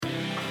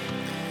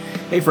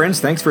Hey friends,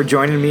 thanks for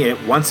joining me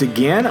once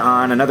again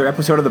on another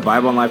episode of the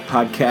Bible and Life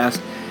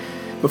podcast.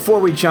 Before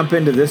we jump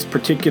into this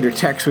particular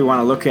text we want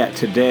to look at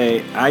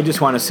today, I just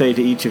want to say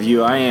to each of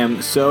you, I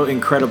am so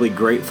incredibly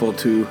grateful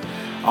to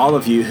all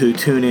of you who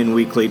tune in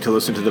weekly to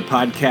listen to the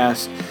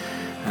podcast.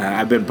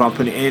 I've been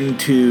bumping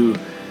into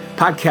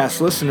podcast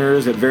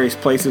listeners at various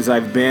places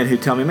I've been who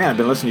tell me, man, I've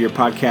been listening to your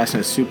podcast and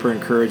it's super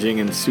encouraging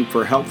and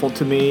super helpful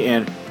to me,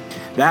 and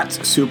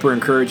that's super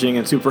encouraging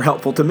and super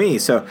helpful to me.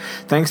 So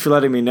thanks for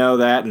letting me know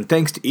that, and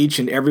thanks to each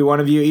and every one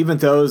of you, even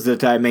those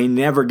that I may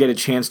never get a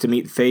chance to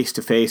meet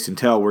face-to-face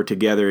until we're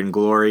together in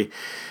glory.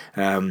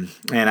 And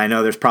I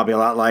know there's probably a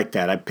lot like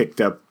that. I picked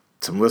up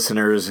some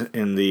listeners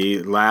in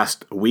the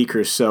last week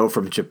or so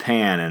from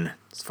Japan, and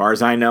as far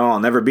as I know, I'll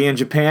never be in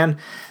Japan.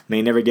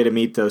 May never get to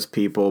meet those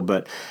people,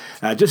 but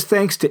just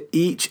thanks to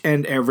each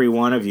and every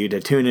one of you to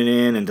tuning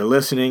in and to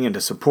listening and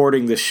to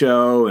supporting the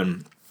show.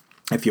 And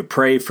if you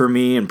pray for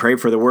me and pray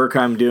for the work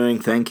I'm doing,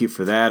 thank you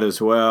for that as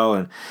well.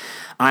 And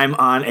I'm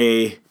on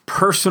a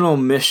personal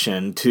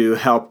mission to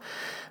help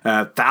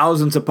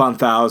thousands upon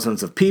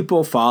thousands of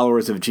people,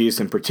 followers of Jesus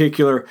in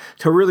particular,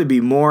 to really be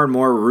more and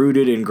more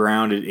rooted and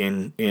grounded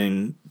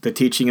in the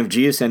teaching of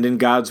Jesus and in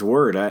God's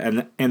Word.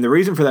 And the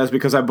reason for that is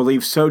because I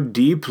believe so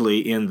deeply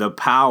in the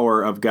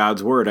power of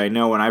God's Word. I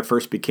know when I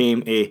first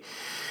became a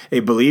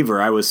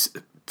believer, I was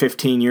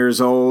 15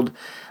 years old.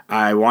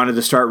 I wanted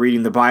to start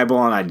reading the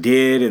Bible, and I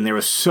did, and there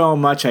was so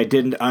much I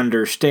didn't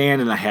understand,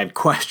 and I had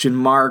question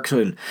marks,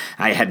 and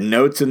I had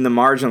notes in the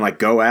margin like,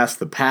 go ask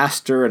the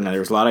pastor, and there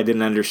was a lot I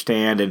didn't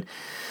understand, and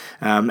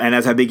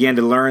as I began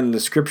to learn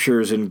the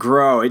Scriptures and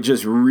grow, it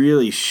just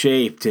really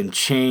shaped and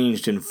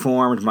changed and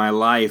formed my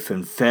life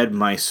and fed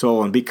my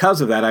soul, and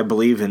because of that, I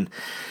believe in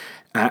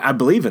that. I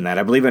believe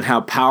in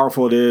how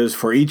powerful it is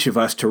for each of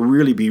us to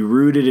really be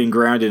rooted and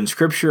grounded in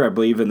Scripture. I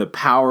believe in the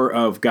power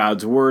of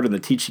God's Word and the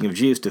teaching of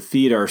Jesus to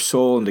feed our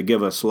soul and to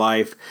give us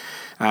life.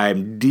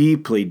 I'm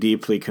deeply,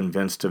 deeply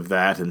convinced of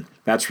that, and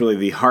that's really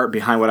the heart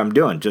behind what I'm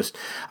doing. Just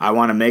I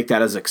want to make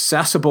that as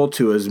accessible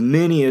to as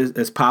many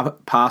as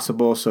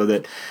possible so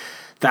that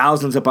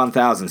thousands upon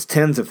thousands,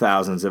 tens of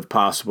thousands if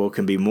possible,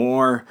 can be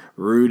more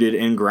rooted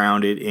and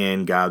grounded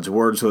in God's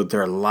Word so that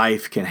their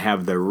life can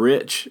have the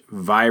rich,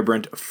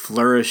 vibrant,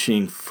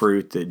 flourishing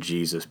fruit that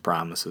Jesus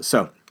promises.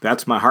 So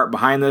that's my heart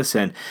behind this,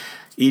 and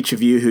each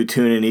of you who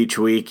tune in each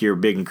week, you're a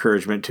big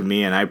encouragement to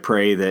me, and I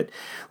pray that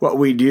what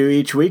we do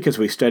each week as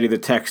we study the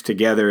text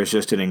together is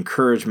just an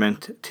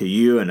encouragement to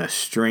you and a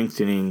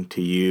strengthening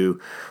to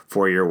you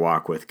for your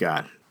walk with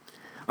God.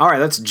 All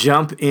right, let's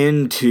jump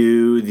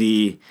into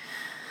the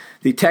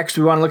text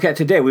we want to look at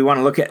today. We want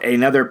to look at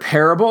another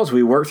parable as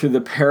we work through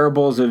the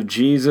parables of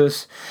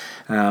Jesus,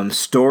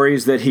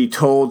 stories that he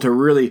told to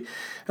really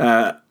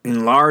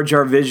enlarge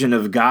our vision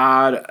of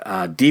God,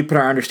 deepen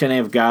our understanding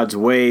of God's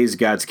ways,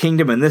 God's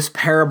kingdom. And this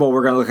parable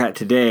we're going to look at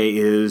today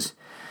is,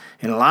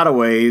 in a lot of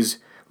ways,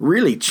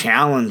 really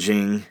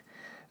challenging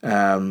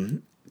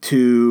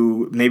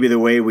to maybe the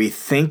way we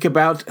think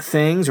about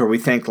things or we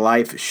think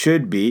life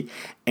should be,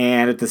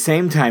 and at the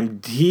same time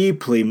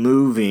deeply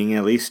moving,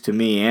 at least to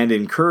me, and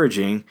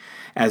encouraging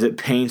as it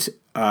paints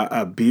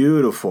a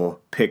beautiful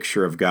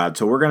picture of God.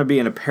 So we're going to be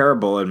in a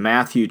parable in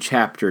Matthew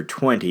chapter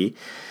 20.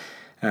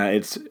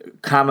 It's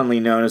commonly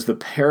known as the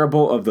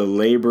parable of the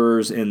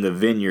laborers in the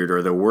vineyard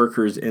or the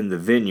workers in the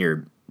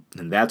vineyard.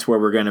 And that's where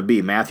we're going to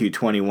be, Matthew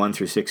 21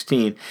 through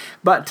 16.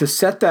 But to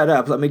set that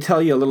up, let me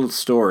tell you a little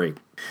story.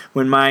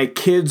 When my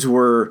kids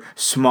were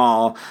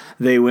small,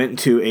 they went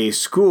to a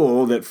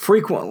school that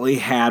frequently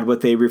had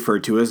what they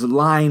referred to as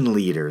line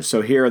leaders.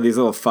 So here are these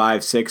little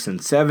 5, 6, and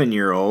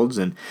 7-year-olds,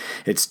 and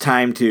it's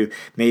time to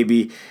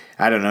maybe,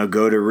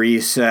 go to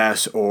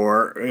recess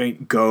or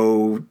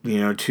go,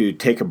 to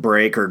take a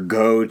break or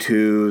go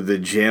to the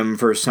gym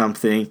for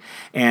something.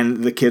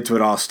 And the kids would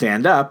all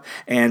stand up,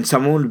 and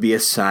someone would be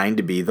assigned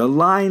to be the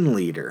line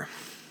leader.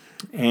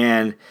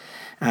 And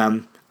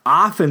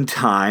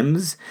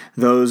oftentimes,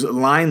 those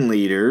line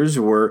leaders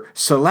were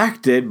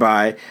selected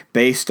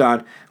based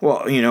on,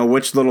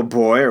 which little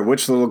boy or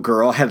which little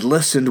girl had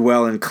listened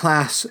well in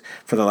class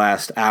for the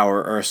last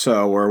hour or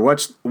so, or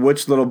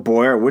which little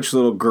boy or which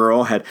little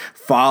girl had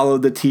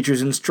followed the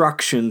teacher's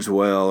instructions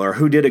well, or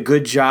who did a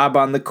good job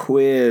on the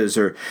quiz,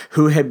 or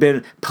who had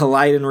been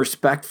polite and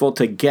respectful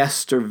to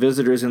guests or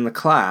visitors in the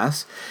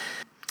class.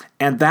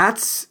 And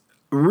that's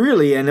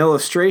really an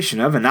illustration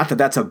of, and not that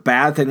that's a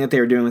bad thing that they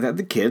were doing with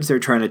the kids, they're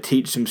trying to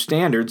teach some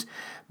standards,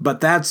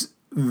 but that's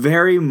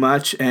very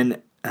much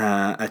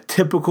a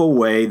typical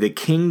way the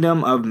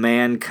kingdom of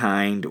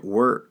mankind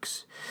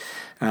works.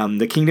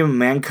 The kingdom of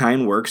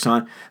mankind works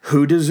on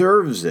who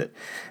deserves it.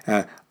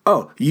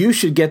 You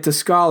should get the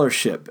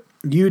scholarship.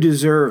 You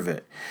deserve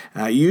it.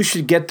 You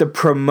should get the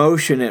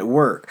promotion at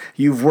work.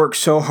 You've worked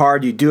so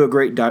hard. You do a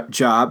great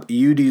job.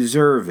 You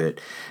deserve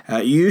it.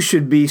 You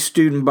should be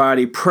student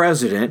body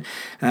president.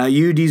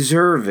 You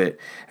deserve it.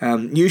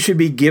 You should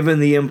be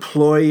given the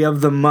employee of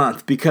the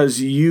month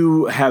because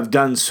you have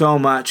done so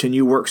much and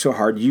you work so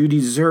hard. You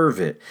deserve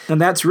it.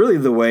 And that's really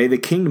the way the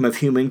kingdom of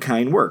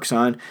humankind works,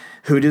 on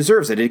who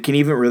deserves it. It can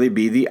even really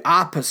be the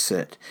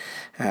opposite.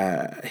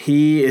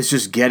 He is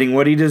just getting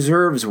what he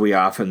deserves, we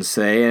often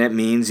say, and it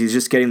means he's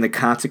just getting the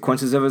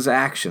consequences of his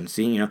actions.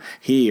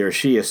 He or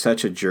she is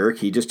such a jerk,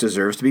 he just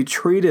deserves to be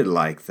treated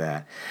like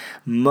that.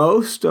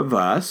 Most of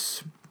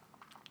us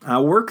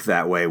work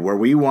that way, where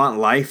we want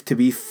life to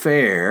be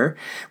fair.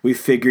 We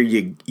figure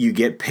you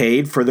get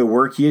paid for the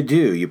work you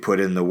do. You put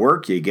in the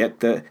work, you get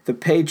the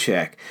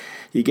paycheck.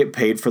 You get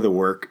paid for the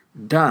work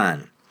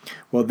done.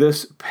 Well,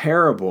 this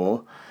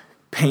parable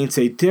paints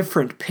a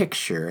different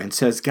picture and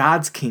says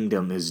God's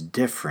kingdom is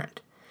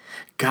different.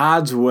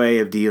 God's way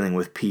of dealing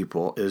with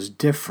people is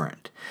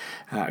different.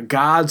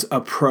 God's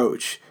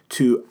approach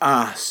to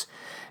us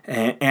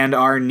and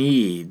our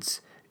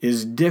needs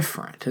is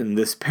different. And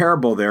this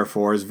parable,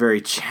 therefore, is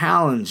very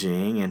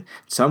challenging and in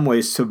some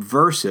ways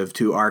subversive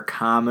to our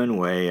common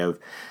way of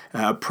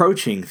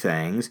approaching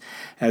things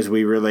as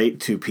we relate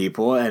to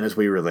people and as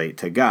we relate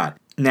to God.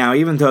 Now,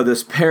 even though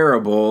this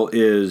parable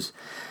is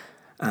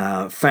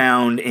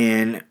found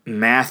in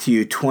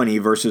Matthew 20,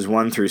 verses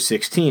 1 through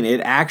 16, it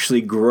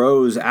actually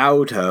grows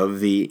out of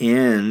the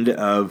end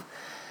of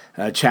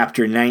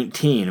chapter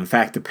 19. In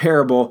fact, the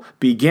parable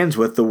begins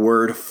with the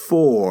word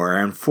for,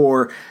 and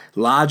for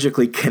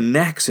logically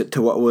connects it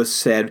to what was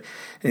said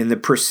in the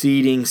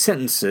preceding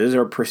sentences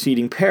or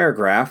preceding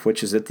paragraph,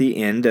 which is at the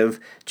end of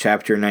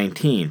chapter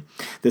 19.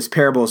 This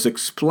parable is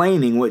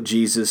explaining what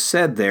Jesus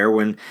said there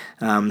when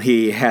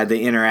he had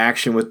the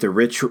interaction with the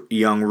rich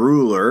young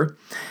ruler.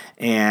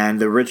 And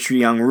the rich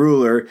young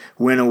ruler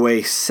went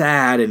away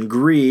sad and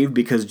grieved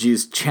because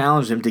Jesus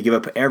challenged him to give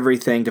up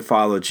everything to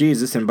follow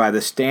Jesus. And by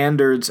the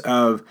standards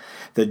of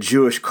the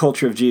Jewish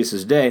culture of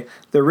Jesus' day,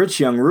 the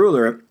rich young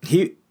ruler,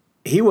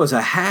 he was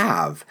a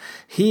have.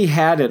 He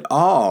had it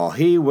all.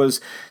 He was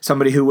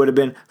somebody who would have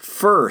been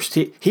first.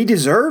 He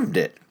deserved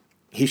it.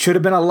 He should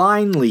have been a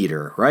line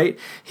leader, right?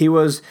 He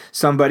was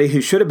somebody who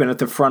should have been at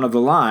the front of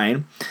the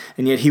line,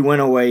 and yet he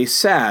went away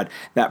sad.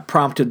 That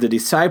prompted the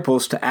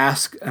disciples to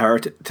ask, or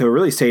to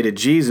really say to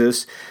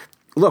Jesus,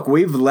 look,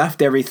 we've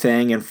left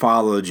everything and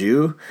followed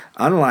you.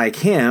 Unlike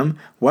him,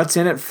 what's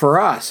in it for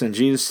us? And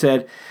Jesus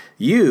said,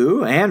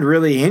 you, and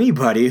really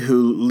anybody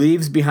who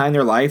leaves behind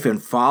their life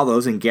and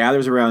follows and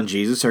gathers around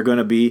Jesus, are going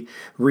to be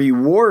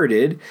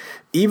rewarded,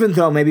 even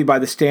though maybe by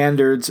the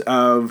standards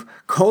of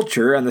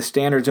culture and the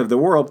standards of the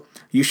world,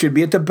 you should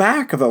be at the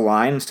back of the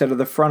line instead of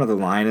the front of the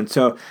line. And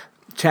so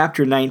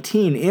chapter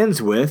 19 ends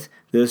with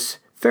this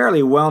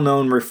fairly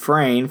well-known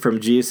refrain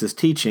from Jesus'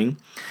 teaching,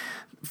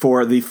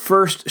 for the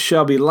first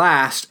shall be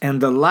last,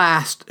 and the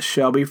last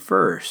shall be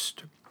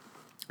first.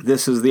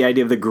 This is the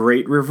idea of the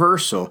great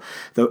reversal.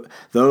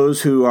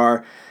 Those who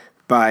are,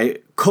 by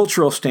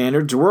cultural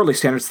standards, worldly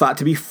standards, thought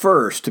to be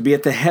first, to be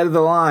at the head of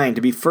the line,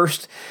 to be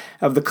first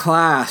of the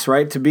class,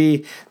 right? To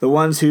be the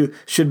ones who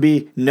should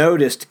be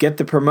noticed, get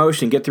the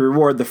promotion, get the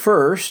reward. The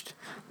first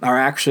are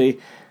actually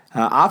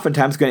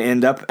oftentimes going to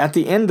end up at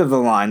the end of the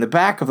line, the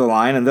back of the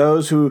line, and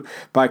those who,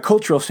 by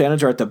cultural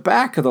standards, are at the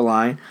back of the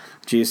line,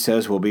 Jesus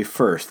says, will be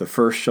first. The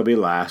first shall be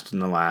last,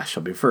 and the last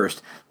shall be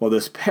first. Well,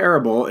 this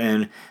parable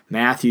in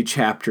Matthew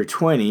chapter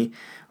 20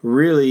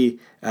 really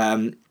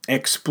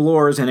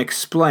explores and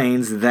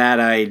explains that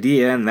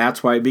idea, and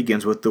that's why it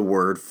begins with the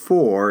word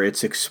for.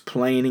 It's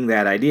explaining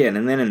that idea.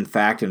 And then, in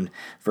fact, in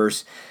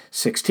verse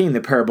 16,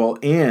 the parable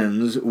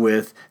ends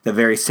with the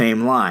very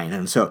same line.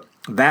 And so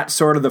that's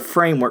sort of the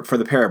framework for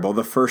the parable.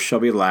 The first shall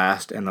be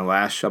last, and the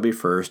last shall be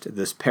first.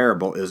 This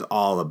parable is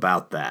all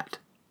about that.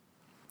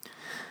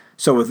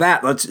 So with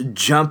that, let's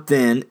jump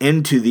then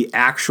into the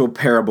actual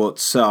parable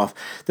itself.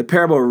 The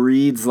parable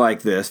reads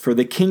like this: for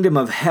the kingdom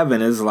of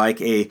heaven is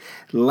like a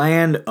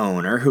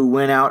landowner who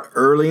went out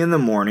early in the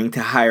morning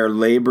to hire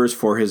laborers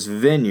for his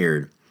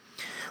vineyard.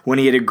 When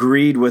he had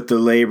agreed with the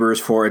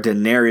laborers for a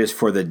denarius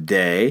for the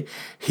day,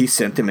 he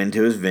sent them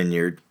into his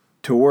vineyard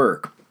to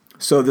work.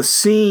 So the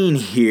scene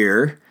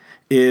here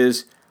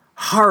is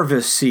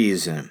harvest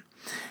season.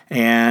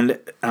 And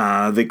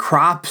the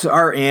crops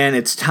are in,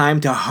 it's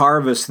time to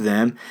harvest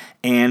them,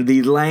 and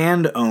the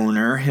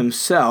landowner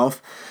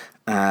himself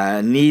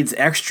needs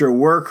extra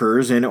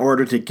workers in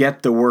order to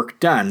get the work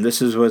done.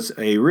 This was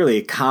a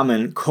really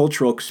common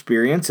cultural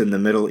experience in the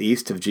Middle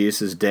East of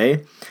Jesus'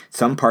 day.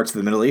 Some parts of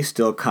the Middle East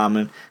still a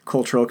common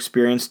cultural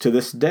experience to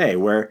this day,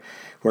 where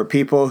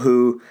people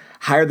who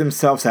hire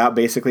themselves out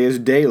basically as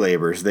day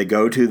laborers. They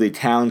go to the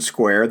town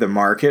square, the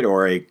market,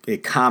 or a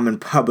common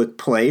public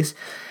place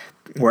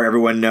where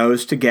everyone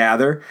knows to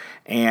gather,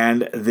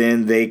 and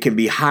then they can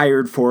be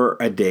hired for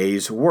a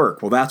day's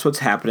work. Well, that's what's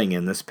happening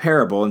in this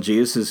parable, and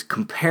Jesus is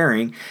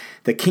comparing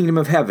the kingdom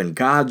of heaven,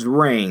 God's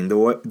reign,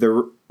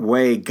 the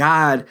way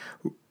God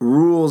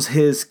rules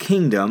his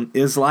kingdom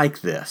is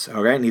like this,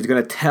 all right? And he's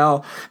going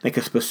to make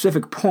a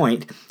specific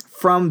point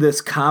from this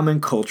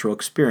common cultural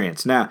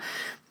experience. Now,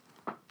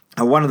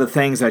 one of the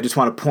things I just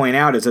want to point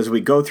out is as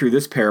we go through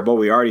this parable,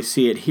 we already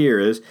see it here,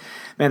 is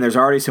man, there's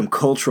already some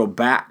cultural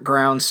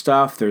background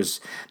stuff.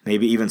 There's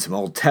maybe even some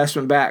Old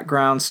Testament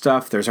background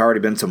stuff. There's already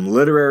been some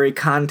literary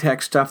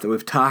context stuff that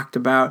we've talked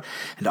about.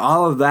 And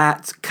all of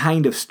that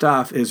kind of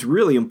stuff is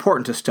really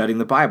important to studying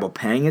the Bible,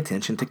 paying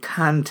attention to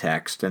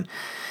context. And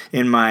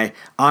in my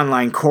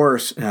online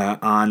course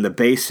on the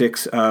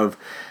basics of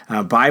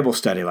Bible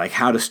study, like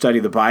how to study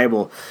the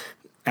Bible,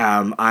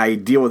 I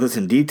deal with this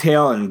in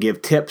detail and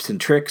give tips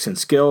and tricks and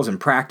skills and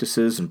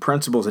practices and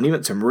principles and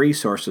even some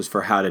resources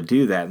for how to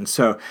do that. And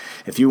so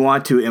if you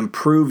want to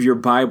improve your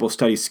Bible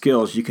study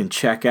skills, you can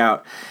check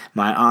out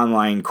my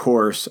online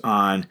course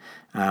on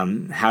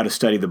how to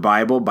study the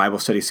Bible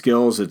study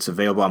skills. It's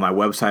available on my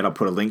website. I'll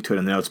put a link to it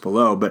in the notes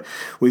below. But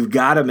we've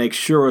got to make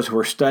sure as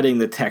we're studying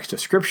the text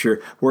of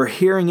Scripture, we're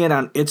hearing it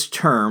on its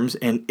terms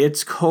and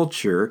its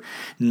culture,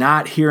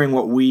 not hearing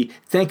what we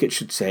think it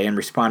should say and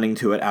responding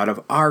to it out of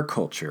our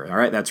culture. All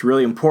right, that's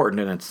really important,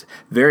 and it's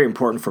very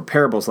important for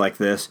parables like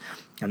this.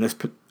 And this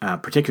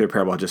particular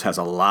parable just has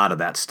a lot of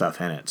that stuff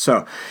in it.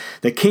 So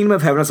the kingdom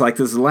of heaven is like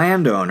this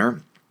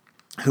landowner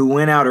who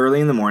went out early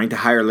in the morning to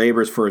hire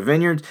laborers for a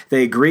vineyard.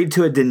 They agreed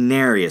to a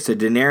denarius. A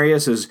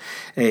denarius is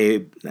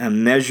a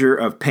measure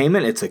of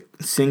payment. It's a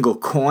single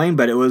coin,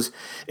 but it was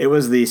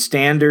the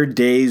standard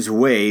day's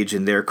wage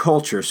in their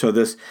culture. So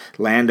this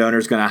landowner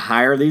is going to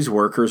hire these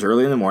workers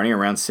early in the morning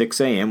around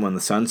 6 a.m. when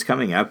the sun's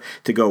coming up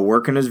to go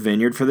work in his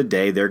vineyard for the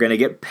day. They're going to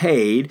get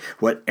paid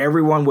what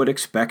everyone would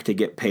expect to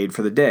get paid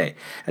for the day,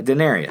 a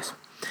denarius.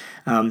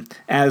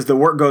 As the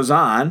work goes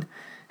on,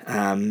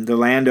 the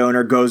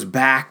landowner goes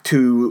back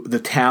to the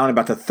town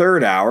about the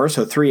third hour,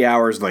 so 3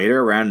 hours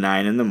later, around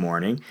 9 in the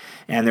morning,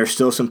 and there's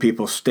still some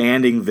people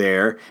standing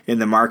there in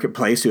the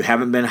marketplace who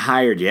haven't been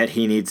hired yet.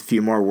 He needs a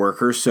few more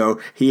workers, so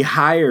he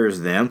hires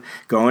them.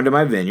 Go into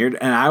my vineyard,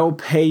 and I will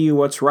pay you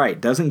what's right.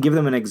 Doesn't give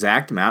them an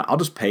exact amount. I'll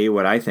just pay you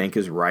what I think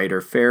is right or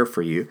fair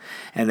for you.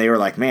 And they were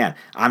like, man,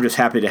 I'm just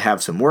happy to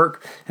have some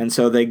work, and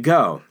so they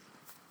go.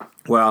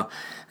 Well,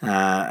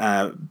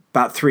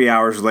 about 3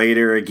 hours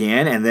later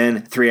again, and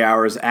then 3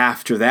 hours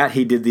after that,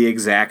 he did the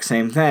exact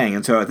same thing.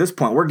 And so at this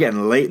point, we're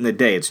getting late in the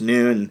day. It's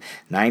noon.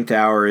 Ninth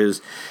hour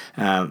is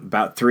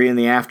about 3 in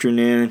the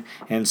afternoon.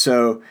 And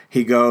so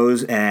he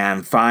goes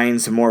and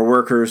finds some more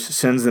workers,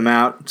 sends them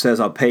out,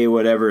 says, I'll pay you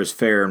whatever is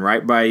fair and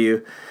right by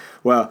you.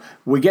 Well,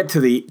 we get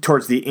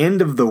towards the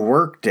end of the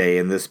workday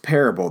in this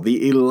parable,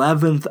 the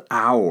 11th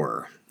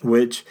hour,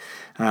 which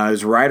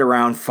is right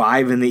around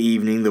 5 in the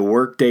evening. The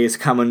workday is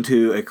coming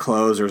to a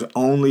close. There's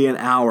only an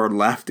hour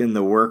left in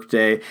the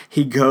workday.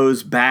 He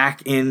goes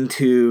back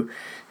into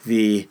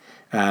the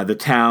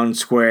town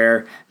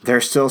square.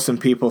 There's still some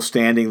people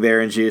standing there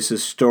in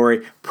Jesus'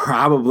 story.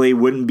 Probably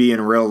wouldn't be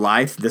in real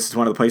life. This is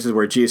one of the places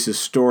where Jesus'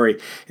 story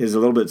is a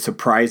little bit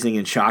surprising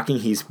and shocking.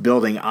 He's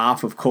building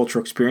off of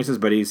cultural experiences,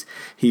 but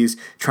he's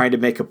trying to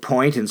make a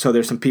point. And so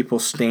there's some people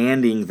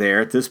standing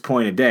there at this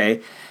point of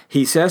day.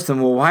 He says to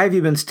them, well, why have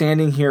you been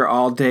standing here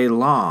all day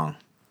long?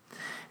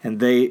 And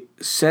they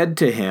said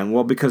to him,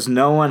 well, because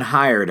no one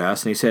hired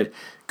us. And he said,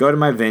 go to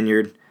my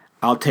vineyard.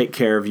 I'll take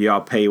care of you. I'll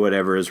pay you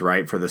whatever is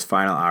right for this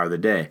final hour of the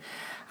day.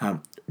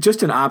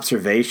 Just an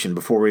observation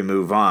before we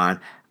move on.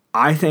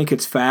 I think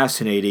it's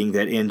fascinating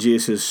that in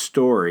Jesus'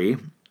 story,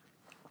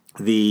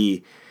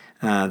 the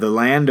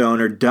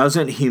landowner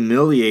doesn't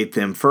humiliate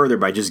them further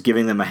by just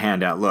giving them a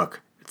handout.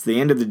 Look, it's the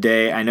end of the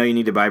day. I know you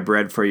need to buy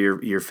bread for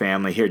your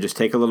family. Here, just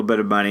take a little bit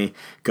of money,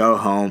 go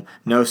home.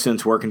 No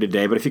sense working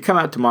today, but if you come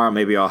out tomorrow,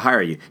 maybe I'll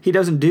hire you. He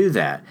doesn't do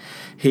that.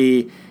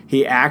 He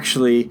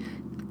actually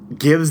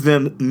gives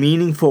them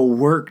meaningful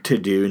work to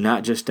do,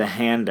 not just a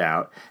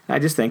handout. And I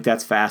just think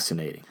that's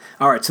fascinating.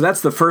 All right, so that's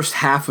the first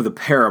half of the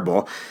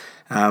parable,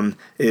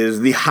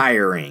 is the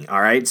hiring. All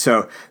right,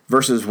 so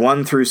verses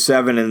 1 through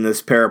 7 in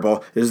this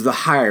parable is the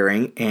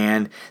hiring,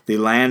 and the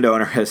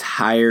landowner has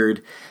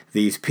hired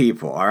these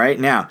people. All right,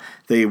 now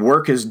the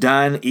work is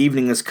done,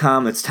 evening has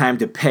come, it's time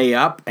to pay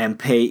up and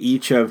pay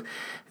each of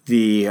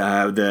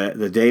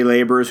the day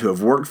laborers who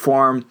have worked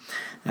for him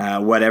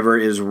whatever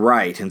is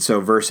right. And so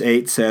verse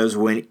 8 says,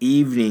 when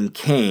evening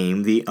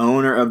came, the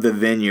owner of the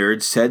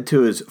vineyard said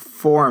to his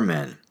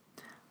foreman,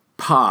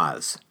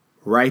 pause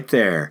right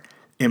there.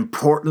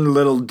 Important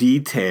little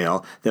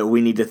detail that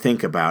we need to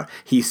think about.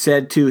 He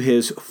said to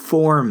his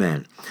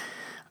foreman.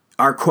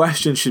 Our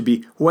question should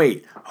be,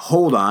 wait,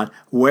 hold on,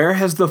 where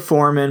has the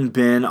foreman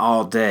been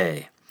all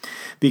day?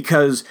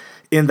 Because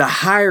in the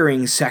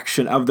hiring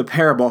section of the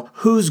parable,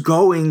 who's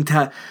going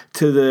to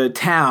the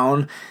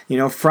town,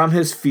 from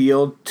his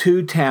field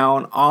to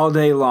town all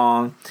day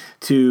long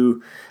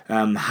to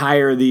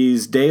hire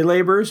these day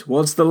laborers?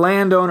 Well, it's the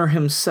landowner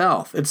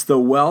himself. It's the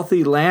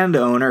wealthy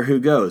landowner who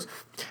goes.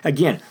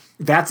 Again,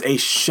 that's a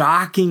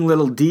shocking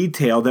little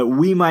detail that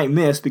we might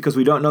miss because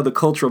we don't know the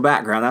cultural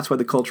background. That's why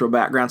the cultural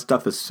background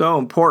stuff is so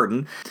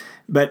important.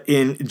 But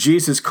in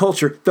Jesus'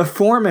 culture, the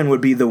foreman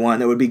would be the one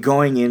that would be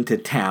going into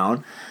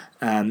town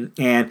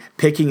and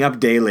picking up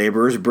day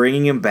laborers,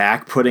 bringing them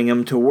back, putting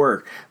them to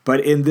work.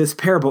 But in this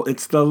parable,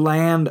 it's the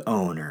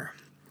landowner.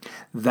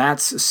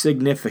 That's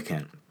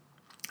significant.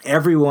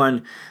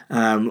 everyone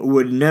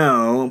would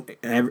know,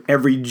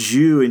 every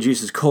Jew in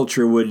Jesus'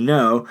 culture would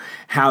know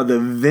how the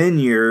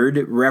vineyard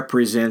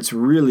represents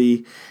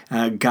really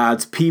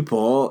God's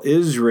people,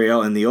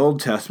 Israel in the Old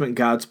Testament,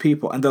 God's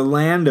people. And the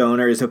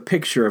landowner is a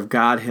picture of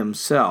God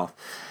himself.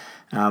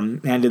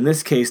 And in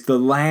this case, the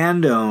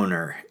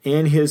landowner,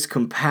 in his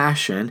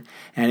compassion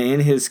and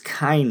in his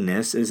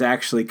kindness, is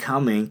actually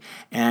coming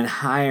and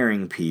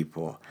hiring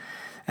people.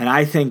 And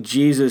I think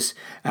Jesus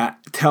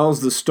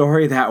tells the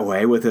story that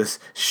way with this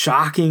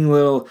shocking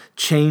little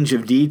change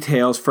of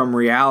details from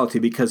reality,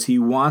 because he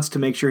wants to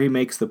make sure he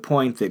makes the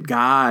point that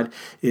God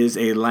is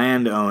a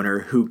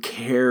landowner who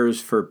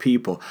cares for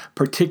people,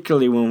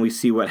 particularly when we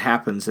see what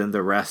happens in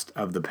the rest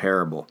of the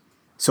parable.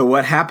 So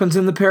what happens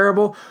in the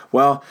parable?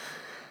 Well,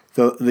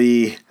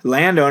 the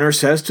landowner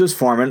says to his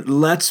foreman,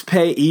 let's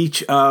pay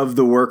each of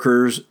the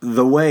workers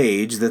the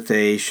wage that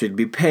they should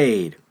be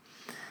paid.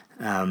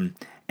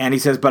 And he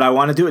says, but I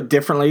want to do it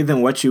differently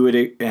than what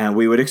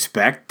we would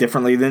expect,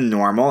 differently than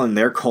normal. In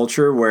their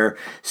culture, where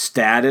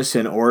status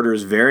and order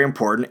is very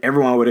important,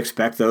 everyone would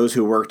expect those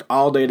who worked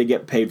all day to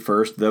get paid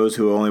first, those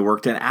who only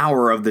worked an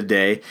hour of the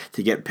day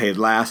to get paid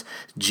last.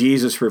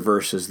 Jesus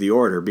reverses the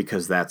order,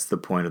 because that's the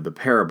point of the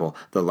parable.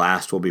 The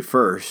last will be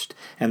first,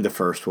 and the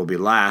first will be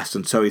last.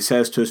 And so he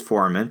says to his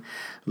foreman,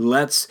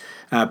 let's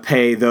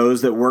pay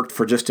those that worked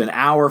for just an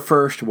hour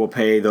first. We'll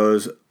pay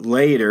those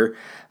later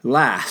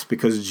last,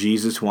 because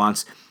Jesus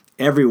wants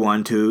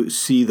everyone to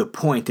see the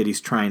point that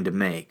he's trying to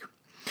make.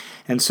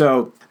 And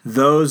so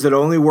those that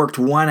only worked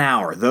 1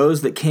 hour,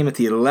 those that came at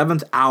the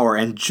 11th hour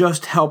and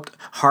just helped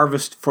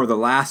harvest for the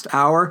last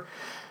hour,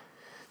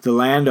 the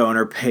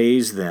landowner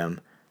pays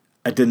them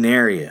a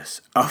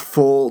denarius, a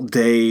full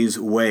day's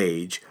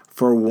wage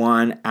for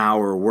 1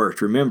 hour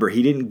worked. Remember,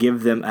 he didn't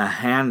give them a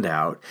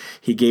handout.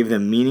 He gave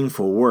them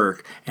meaningful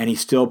work, and he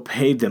still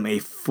paid them a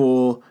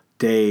full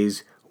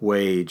day's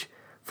wage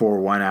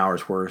for 1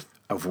 hour's worth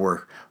of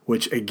work,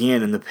 which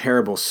again in the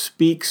parable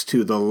speaks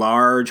to the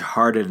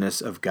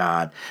large-heartedness of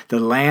God. The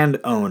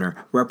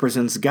landowner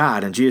represents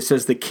God, and Jesus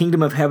says the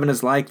kingdom of heaven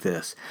is like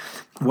this.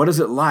 What is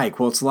it like?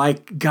 Well, it's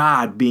like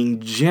God being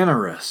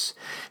generous.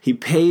 He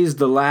pays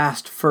the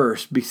last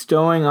first,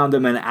 bestowing on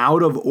them an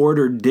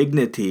out-of-order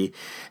dignity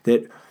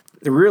that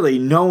really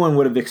no one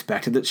would have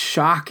expected, that's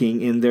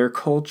shocking in their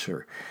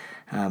culture.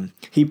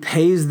 He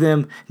pays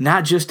them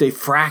not just a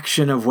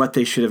fraction of what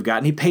they should have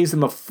gotten. He pays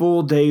them a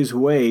full day's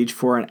wage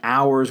for an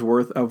hour's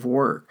worth of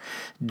work.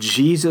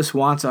 Jesus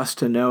wants us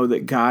to know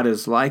that God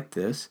is like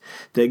this,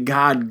 that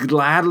God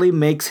gladly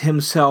makes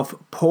himself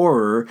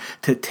poorer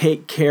to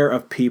take care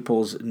of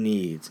people's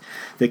needs.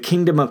 The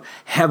kingdom of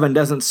heaven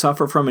doesn't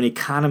suffer from an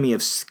economy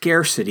of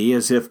scarcity,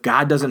 as if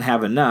God doesn't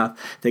have enough,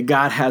 that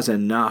God has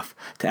enough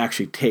to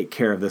actually take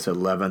care of this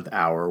 11th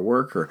hour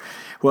worker.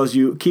 Well, as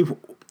you keep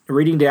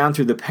reading down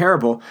through the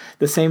parable,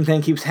 the same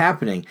thing keeps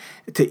happening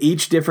to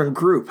each different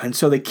group. And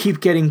so they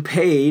keep getting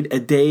paid a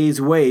day's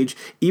wage,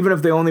 even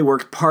if they only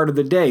worked part of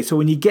the day. So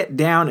when you get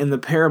down in the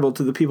parable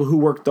to the people who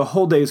worked the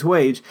whole day's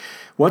wage,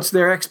 what's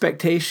their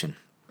expectation?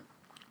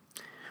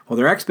 Well,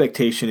 their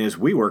expectation is,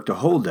 we worked a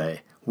whole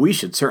day. We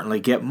should certainly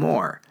get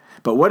more.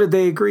 But what did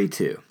they agree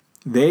to?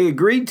 They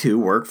agreed to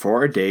work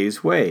for a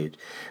day's wage,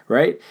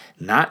 right?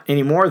 Not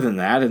any more than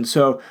that. And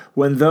so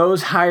when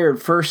those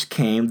hired first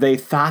came, they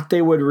thought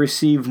they would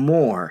receive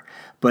more,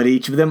 but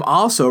each of them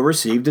also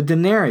received a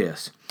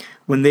denarius.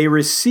 When they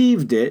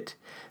received it,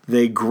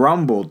 they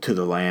grumbled to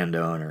the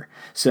landowner,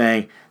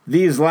 saying,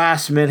 "These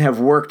last men have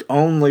worked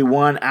only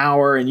 1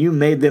 hour, and you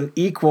made them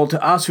equal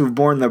to us who've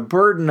borne the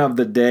burden of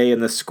the day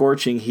and the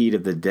scorching heat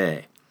of the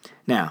day."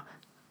 Now,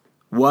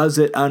 was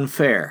it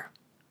unfair?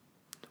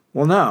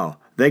 Well, no.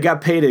 They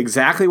got paid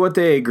exactly what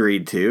they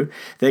agreed to.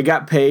 They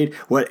got paid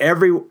what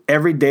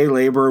everyday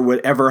laborer would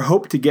ever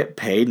hope to get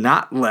paid,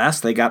 not less.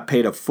 They got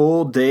paid a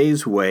full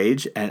day's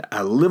wage, and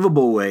a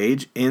livable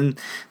wage in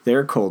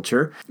their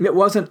culture. It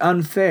wasn't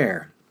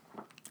unfair.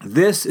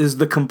 This is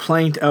the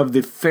complaint of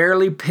the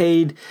fairly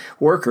paid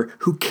worker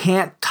who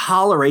can't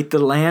tolerate the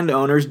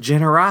landowner's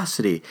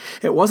generosity.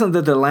 It wasn't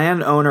that the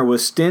landowner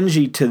was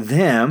stingy to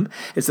them.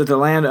 It's that the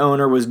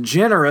landowner was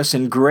generous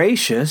and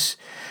gracious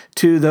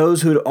to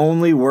those who had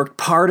only worked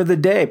part of the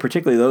day,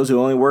 particularly those who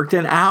only worked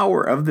an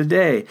hour of the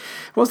day. It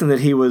wasn't that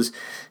he was,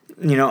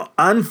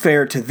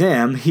 unfair to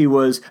them. He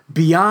was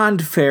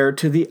beyond fair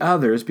to the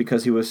others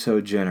because he was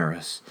so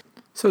generous.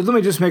 So let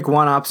me just make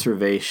one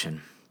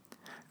observation.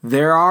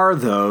 There are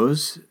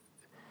those,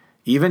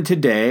 even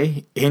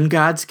today, in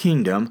God's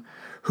kingdom,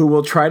 who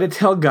will try to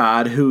tell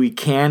God who he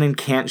can and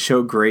can't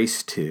show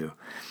grace to.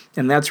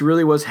 And that's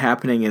really what's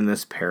happening in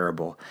this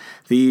parable.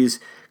 These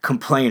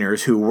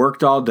complainers who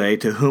worked all day,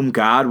 to whom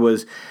God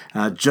was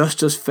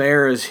just as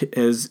fair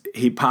as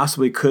he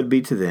possibly could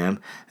be to them,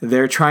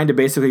 they're trying to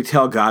basically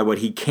tell God what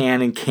he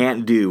can and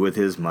can't do with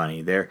his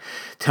money. They're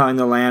telling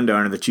the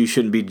landowner that you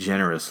shouldn't be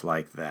generous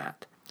like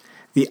that.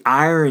 The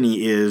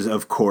irony is,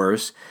 of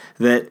course,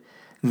 that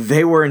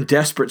They were in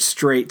desperate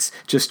straits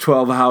just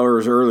 12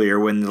 hours earlier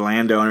when the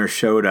landowner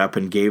showed up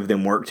and gave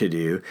them work to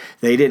do.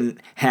 They didn't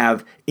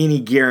have any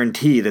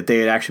guarantee that they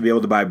would actually be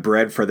able to buy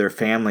bread for their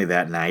family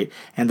that night.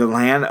 And the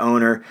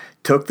landowner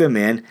took them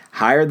in,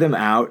 hired them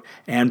out,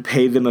 and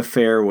paid them a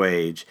fair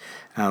wage.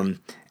 And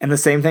the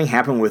same thing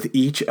happened with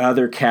each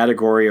other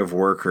category of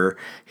worker.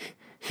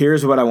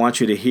 Here's what I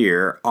want you to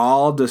hear.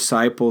 All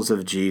disciples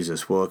of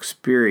Jesus will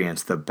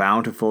experience the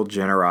bountiful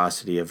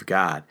generosity of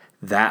God.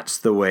 That's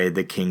the way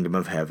the kingdom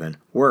of heaven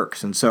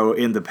works. And so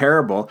in the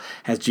parable,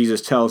 as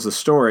Jesus tells the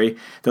story,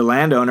 the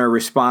landowner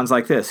responds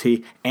like this.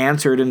 He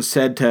answered and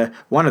said to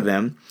one of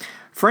them,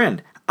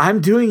 "Friend,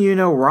 I'm doing you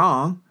no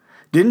wrong.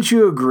 Didn't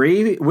you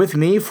agree with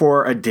me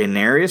for a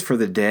denarius for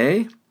the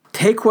day?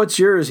 Take what's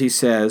yours," he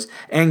says,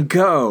 "and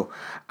go.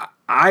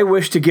 I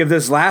wish to give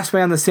this last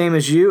man the same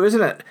as you.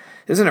 Isn't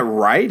it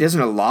right?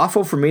 Isn't it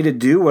lawful for me to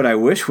do what I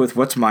wish with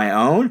what's my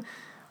own?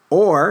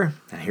 Or,"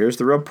 and here's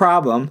the real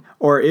problem,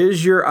 "or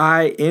is your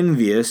eye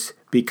envious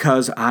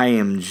because I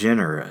am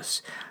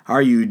generous?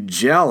 Are you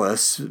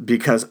jealous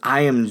because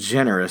I am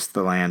generous?"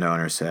 the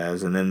landowner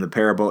says. And then the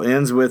parable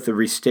ends with the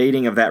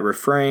restating of that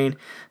refrain.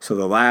 So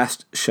the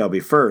last shall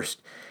be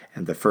first,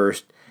 and the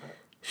first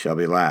shall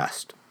be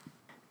last.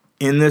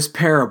 In this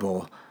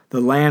parable,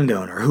 the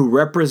landowner, who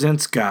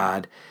represents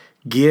God,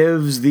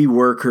 gives the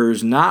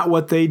workers not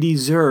what they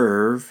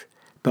deserve,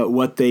 but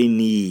what they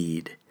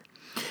need.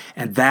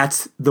 And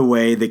that's the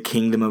way the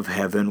kingdom of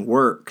heaven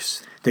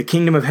works. The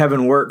kingdom of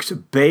heaven works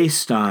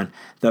based on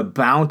the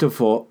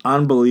bountiful,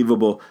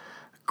 unbelievable,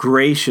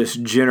 gracious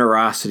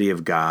generosity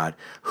of God,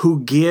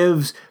 who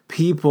gives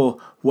people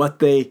what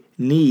they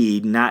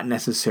need, not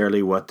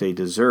necessarily what they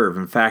deserve.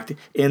 In fact,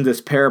 in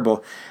this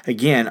parable,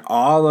 again,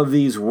 all of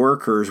these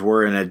workers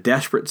were in a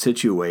desperate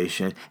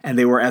situation, and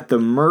they were at the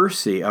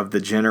mercy of the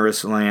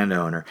generous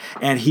landowner.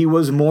 And he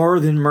was more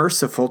than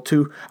merciful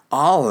to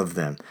all of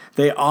them.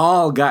 They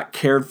all got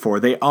cared for.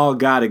 They all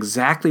got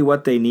exactly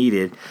what they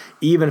needed,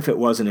 even if it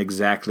wasn't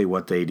exactly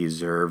what they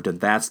deserved.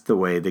 And that's the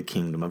way the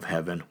kingdom of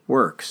heaven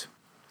works.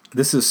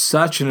 This is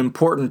such an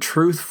important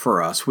truth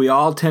for us. We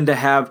all tend to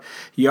have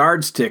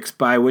yardsticks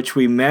by which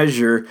we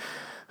measure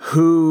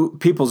who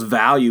people's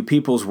value,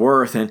 people's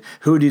worth, and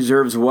who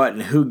deserves what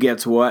and who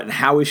gets what and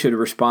how we should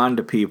respond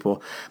to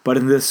people. But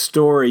in this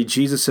story,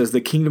 Jesus says the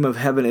kingdom of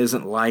heaven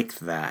isn't like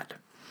that.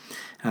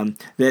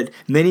 That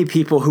many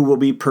people who will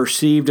be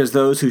perceived as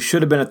those who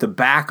should have been at the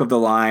back of the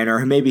line,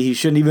 or maybe he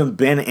shouldn't even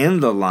been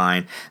in the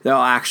line, they're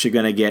actually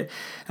going to get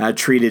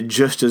treated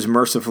just as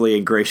mercifully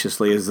and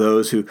graciously as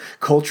those who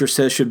culture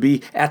says should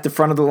be at the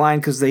front of the line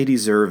because they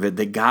deserve it.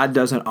 That God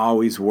doesn't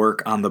always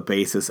work on the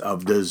basis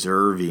of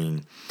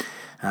deserving.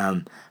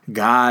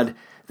 That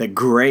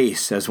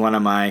grace, as one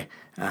of my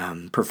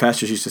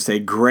professors used to say,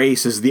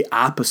 grace is the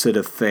opposite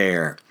of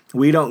fair.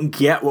 We don't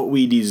get what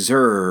we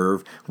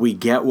deserve, we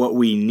get what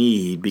we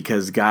need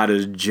because God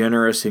is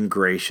generous and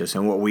gracious,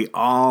 and what we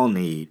all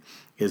need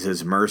is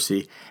His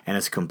mercy and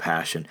His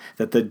compassion.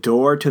 That the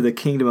door to the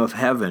kingdom of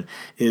heaven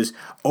is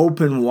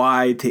open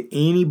wide to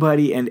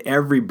anybody and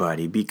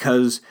everybody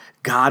because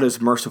God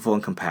is merciful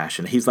and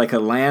compassionate. He's like a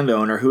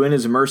landowner who in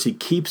His mercy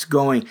keeps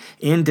going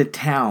into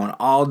town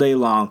all day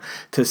long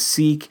to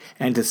seek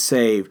and to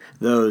save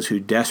those who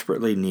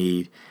desperately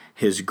need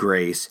His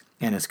grace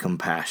and His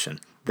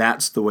compassion.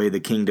 That's the way the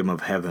kingdom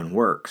of heaven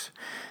works.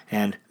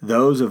 And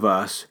those of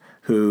us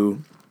who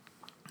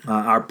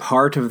are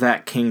part of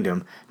that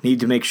kingdom need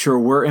to make sure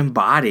we're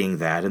embodying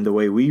that in the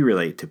way we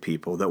relate to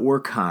people, that we're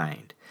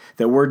kind,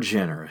 that we're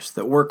generous,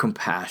 that we're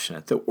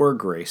compassionate, that we're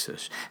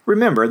gracious.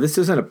 Remember, this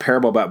isn't a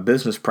parable about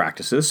business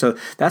practices, so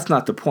that's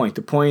not the point.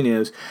 The point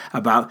is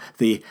about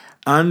the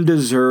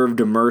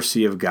undeserved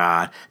mercy of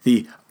God,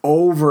 the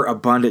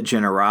overabundant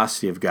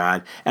generosity of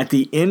God. At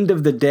the end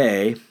of the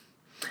day,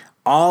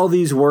 all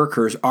these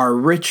workers are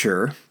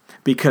richer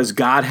because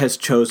God has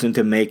chosen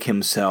to make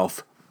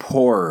Himself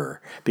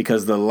poorer,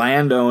 because the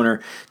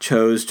landowner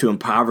chose to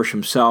impoverish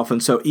himself.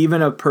 And so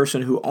even a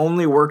person who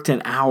only worked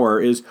an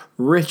hour is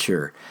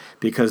richer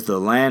because the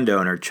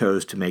landowner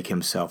chose to make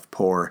himself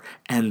poor.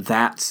 And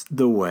that's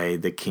the way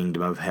the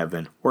kingdom of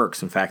heaven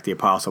works. In fact, the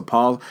Apostle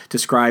Paul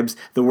describes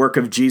the work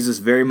of Jesus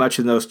very much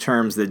in those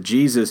terms, that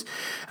Jesus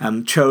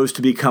chose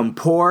to become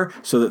poor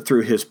so that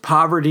through His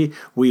poverty,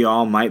 we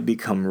all might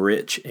become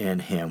rich in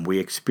Him. We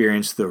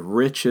experience the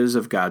riches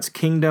of God's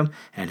kingdom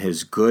and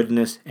His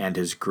goodness and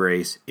His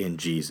grace in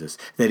Jesus.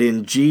 That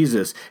in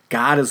Jesus,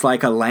 God is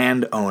like a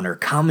landowner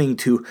coming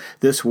to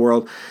this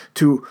world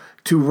to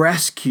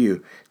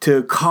rescue,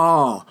 to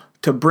call,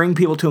 to bring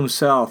people to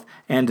Himself,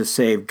 and to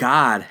save.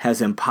 God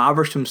has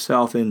impoverished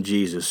Himself in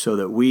Jesus so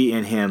that we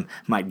in Him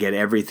might get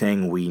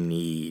everything we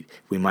need.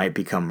 We might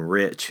become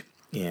rich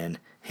in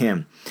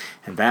Him.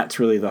 And that's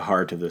really the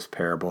heart of this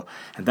parable.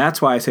 And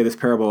that's why I say this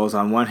parable is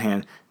on one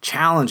hand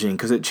challenging,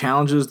 because it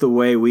challenges the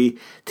way we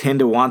tend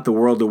to want the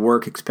world to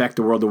work, expect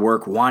the world to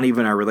work, want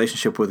even our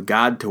relationship with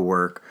God to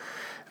work.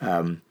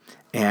 And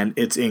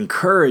it's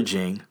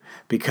encouraging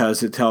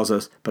because it tells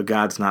us, but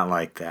God's not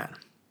like that.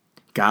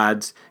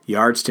 God's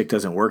yardstick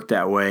doesn't work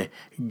that way.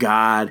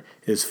 God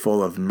is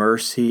full of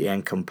mercy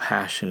and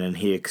compassion, and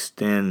He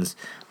extends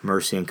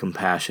mercy and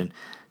compassion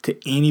to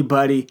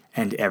anybody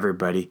and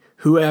everybody.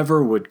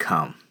 Whoever would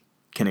come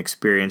can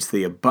experience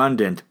the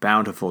abundant,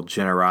 bountiful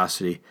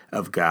generosity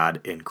of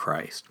God in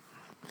Christ.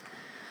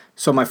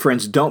 So, my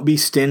friends, don't be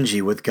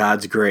stingy with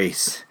God's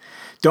grace.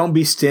 Don't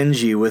be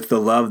stingy with the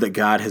love that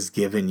God has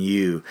given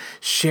you.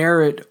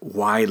 Share it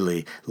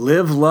widely.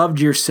 Live loved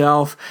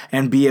yourself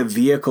and be a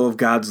vehicle of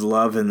God's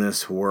love in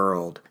this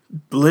world.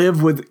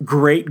 Live with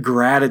great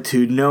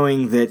gratitude,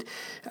 knowing that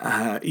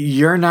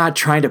you're not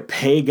trying to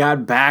pay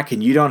God back,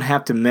 and you don't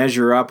have to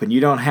measure up, and you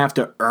don't have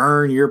to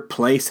earn your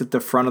place at the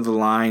front of the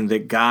line,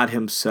 that God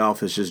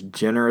Himself is just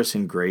generous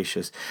and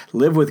gracious.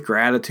 Live with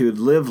gratitude,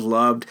 live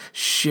loved,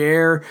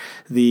 share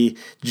the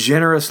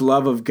generous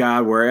love of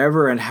God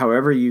wherever and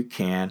however you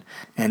can,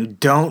 and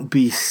don't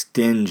be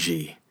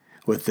stingy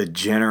with the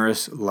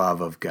generous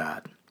love of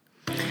God.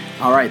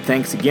 All right,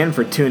 thanks again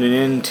for tuning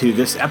in to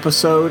this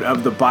episode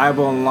of The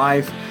Bible and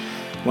Life.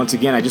 Once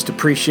again, I just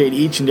appreciate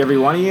each and every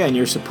one of you and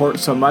your support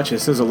so much.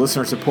 This is a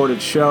listener-supported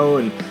show,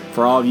 and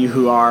for all of you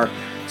who are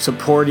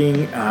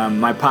supporting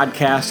my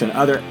podcast and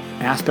other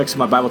aspects of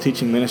my Bible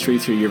teaching ministry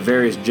through your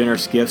various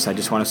generous gifts, I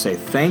just want to say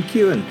thank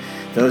you. And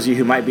those of you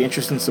who might be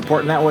interested in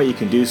supporting that way, you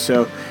can do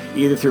so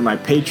either through my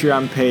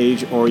Patreon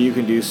page, or you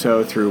can do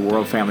so through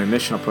World Family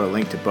Mission. I'll put a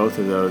link to both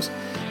of those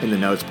in the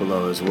notes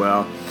below as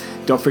well.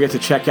 Don't forget to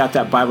check out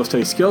that Bible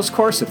Study Skills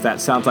course if that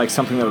sounds like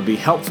something that would be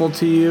helpful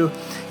to you.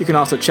 You can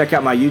also check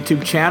out my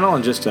YouTube channel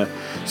and just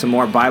some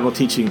more Bible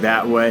teaching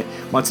that way.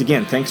 Once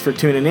again, thanks for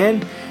tuning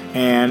in,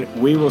 and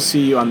we will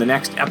see you on the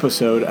next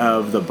episode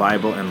of The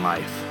Bible and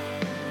Life.